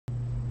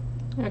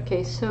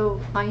Okay, so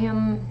I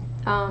am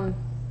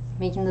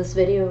making this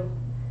video.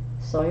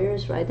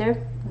 Sawyer's right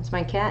there. That's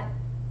my cat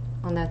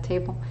on that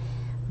table,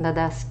 on the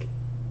desk.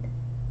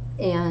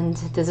 And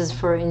this is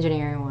for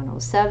Engineering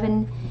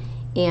 107.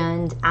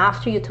 And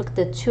after you took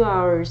the 2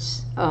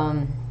 hours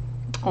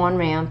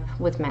on-ramp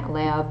with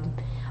Matlab,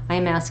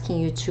 I'm asking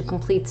you to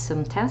complete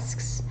some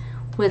tasks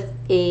with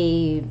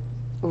a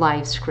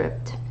live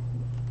script.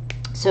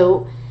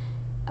 So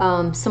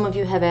some of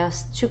you have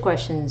asked 2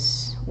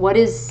 questions. What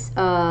is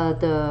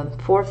the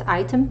 4th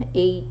item,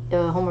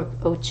 homework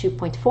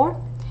 02.4?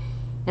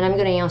 And I'm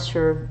going to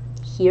answer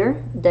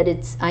here that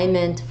I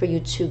meant for you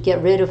to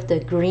get rid of the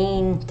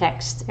green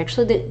text.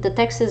 Actually, the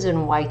text is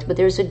in white, but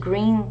there's a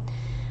green,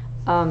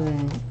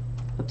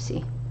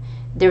 oopsie,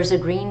 there's a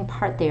green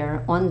part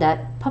there on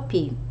that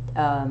puppy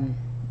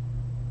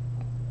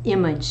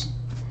image.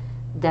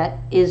 That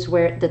is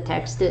where the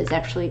text is.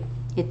 Actually,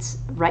 it's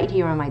right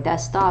here on my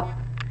desktop.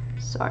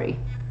 Sorry,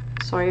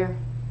 Sawyer.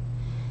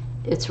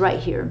 It's right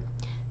here.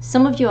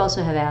 Some of you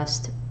also have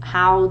asked,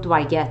 how do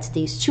I get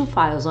these 2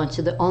 files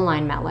onto the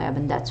online Matlab?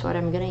 And that's what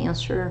I'm going to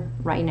answer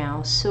right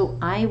now. So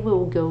I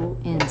will go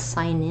and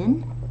sign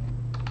in.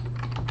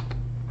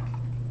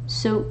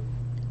 So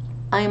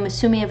I'm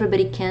assuming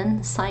everybody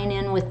can sign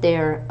in with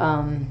their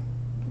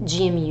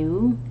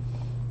GMU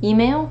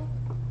email.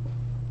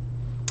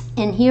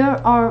 And here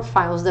are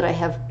files that I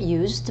have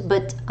used,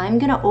 but I'm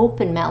going to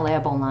open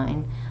Matlab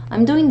Online.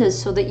 I'm doing this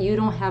so that you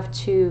don't have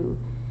to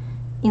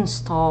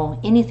install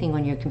anything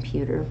on your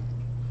computer.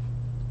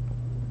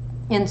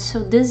 And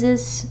so this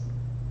is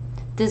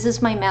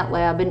my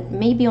Matlab, and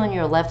maybe on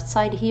your left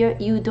side here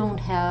you don't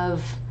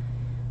have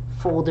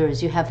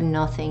folders, you have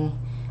nothing.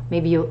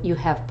 Maybe you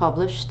have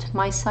published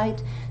my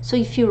site. So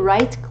if you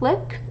right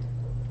click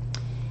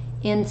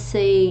and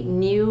say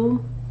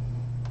new,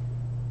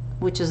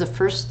 which is the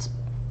first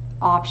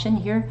option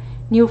here,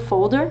 new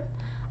folder,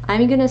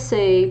 I'm gonna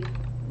say,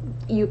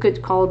 you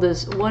could call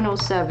this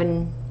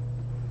 107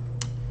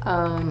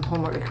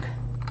 homework.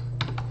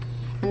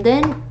 And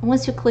then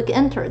once you click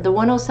enter, the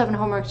 107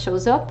 homework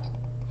shows up,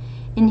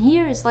 and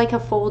here is like a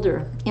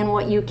folder. And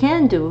what you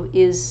can do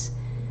is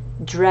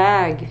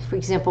drag, for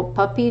example,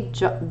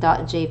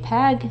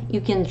 puppy.jpg, you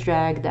can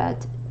drag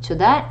that to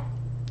that,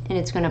 and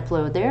it's going to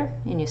upload there,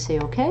 and you say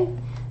okay.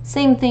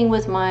 Same thing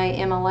with my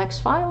MLX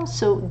file.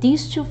 So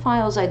these 2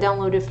 files I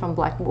downloaded from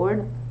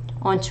Blackboard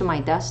onto my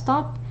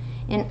desktop,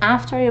 and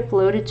after I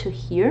upload it to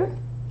here,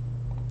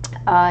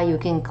 you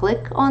can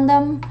click on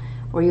them,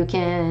 or you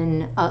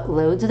can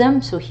load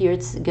them. So here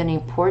it's going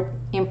to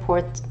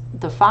import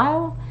the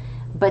file,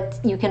 but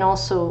you can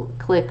also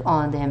click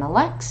on the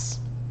MLX,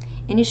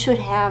 and you should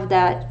have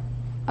that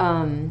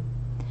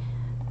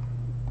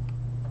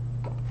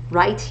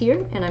right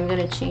here. And I'm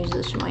going to change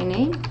this to my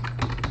name,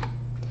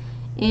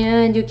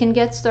 and you can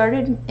get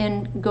started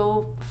and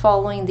go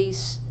following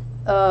these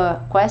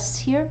quests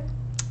here,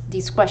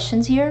 these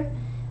questions here.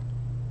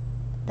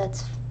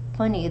 That's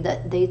funny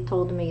that they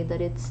told me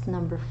that it's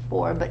number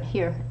 4, but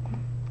here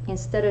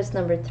instead it's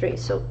number 3.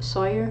 So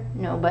Sawyer,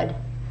 no, bud,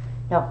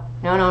 no.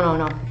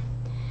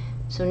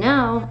 So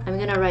now I'm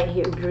gonna write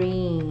here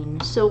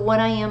green. So what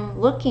I am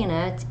looking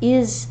at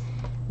is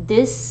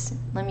this,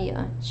 let me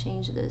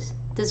change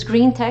this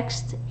green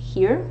text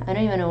here. I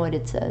don't even know what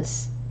it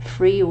says.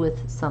 Free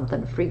with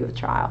something, free with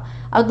trial.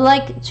 I would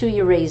like to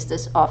erase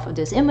this off of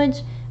this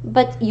image,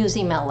 but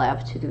using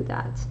Matlab to do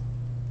that.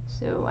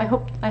 So I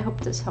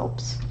hope this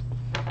helps.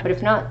 But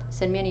if not,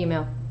 send me an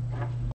email.